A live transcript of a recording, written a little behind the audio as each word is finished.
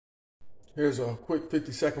Here's a quick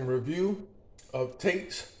 50-second review of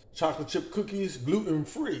Tate's chocolate chip cookies,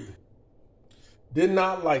 gluten-free. Did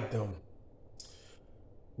not like them.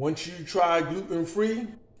 Once you try gluten-free,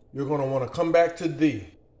 you're going to want to come back to the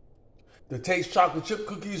Tate's chocolate chip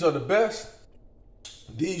cookies are the best.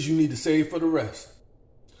 These you need to save for the rest.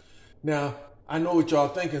 Now, I know what y'all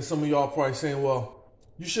thinking. Some of y'all probably saying, well,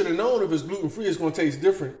 you should have known if it's gluten-free, it's going to taste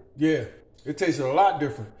different. Yeah, it tasted a lot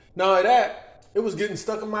different. Now that, it was getting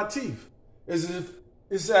stuck in my teeth.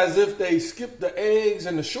 It's as if they skipped the eggs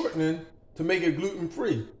and the shortening to make it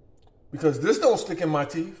gluten-free. Because this don't stick in my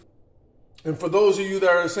teeth. And for those of you that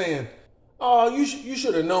are saying, oh, you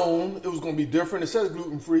should have known it was going to be different. It says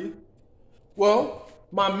gluten-free. Well,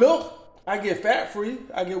 my milk, I get fat-free.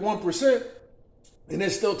 I get 1%. And it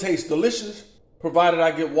still tastes delicious, provided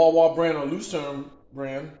I get Wawa brand or Lucerne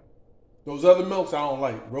brand. Those other milks I don't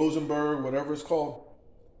like. Rosenberg, whatever it's called.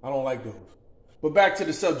 I don't like those. But back to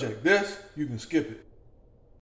the subject. This, you can skip it.